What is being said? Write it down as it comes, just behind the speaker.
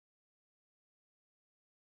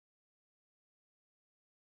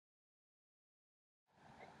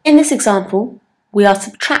In this example, we are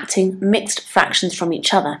subtracting mixed fractions from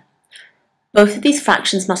each other. Both of these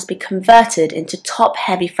fractions must be converted into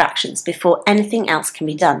top-heavy fractions before anything else can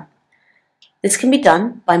be done. This can be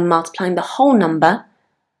done by multiplying the whole number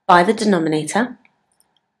by the denominator,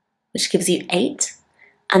 which gives you 8,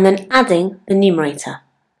 and then adding the numerator,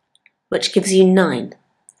 which gives you 9.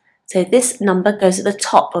 So this number goes at the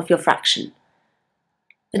top of your fraction.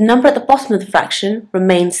 The number at the bottom of the fraction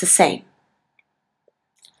remains the same.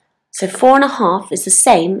 So 4½ is the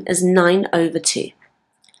same as 9 over 2.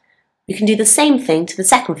 We can do the same thing to the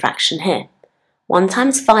second fraction here. 1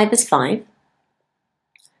 times 5 is 5,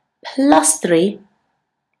 plus 3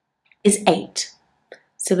 is 8.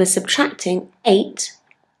 So we're subtracting 8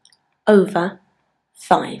 over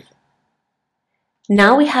 5.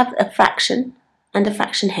 Now we have a fraction and a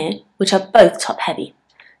fraction here, which are both top-heavy.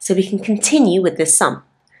 So we can continue with this sum.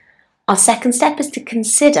 Our second step is to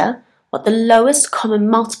consider what the lowest common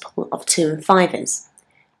multiple of 2 and 5 is.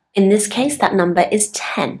 In this case, that number is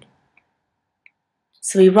 10.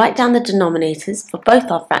 So we write down the denominators for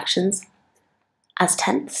both our fractions as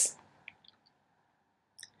tenths.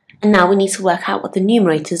 And now we need to work out what the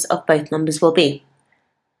numerators of both numbers will be.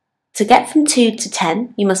 To get from 2 to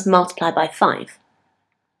 10, you must multiply by 5.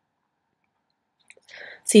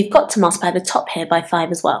 So you've got to multiply the top here by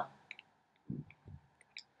 5 as well.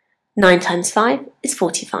 9 times 5 is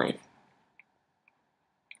 45.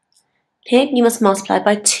 Here you must multiply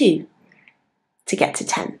by 2 to get to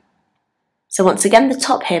 10. So once again, the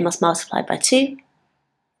top here must multiply by 2,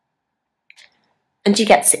 and you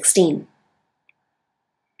get 16.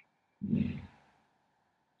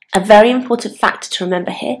 A very important factor to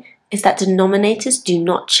remember here is that denominators do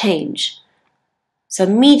not change. So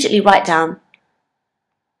immediately write down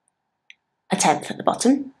a tenth at the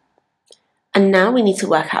bottom. And now we need to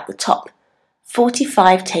work out the top.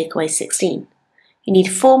 45 take away 16. You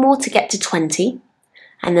need 4 more to get to 20,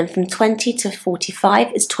 and then from 20 to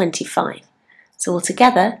 45 is 25. So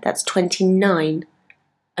altogether, that's 29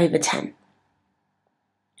 over 10.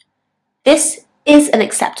 This is an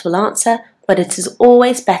acceptable answer, but it is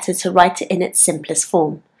always better to write it in its simplest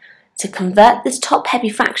form, to convert this top-heavy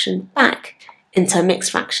fraction back into a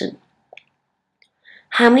mixed fraction.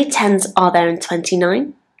 How many tens are there in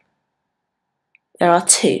 29? There are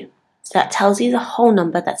 2, so that tells you the whole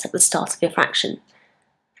number that's at the start of your fraction.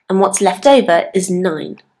 And what's left over is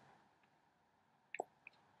 9.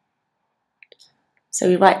 So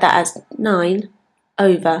we write that as 9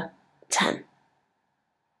 over 10.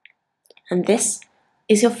 And this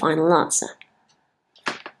is your final answer.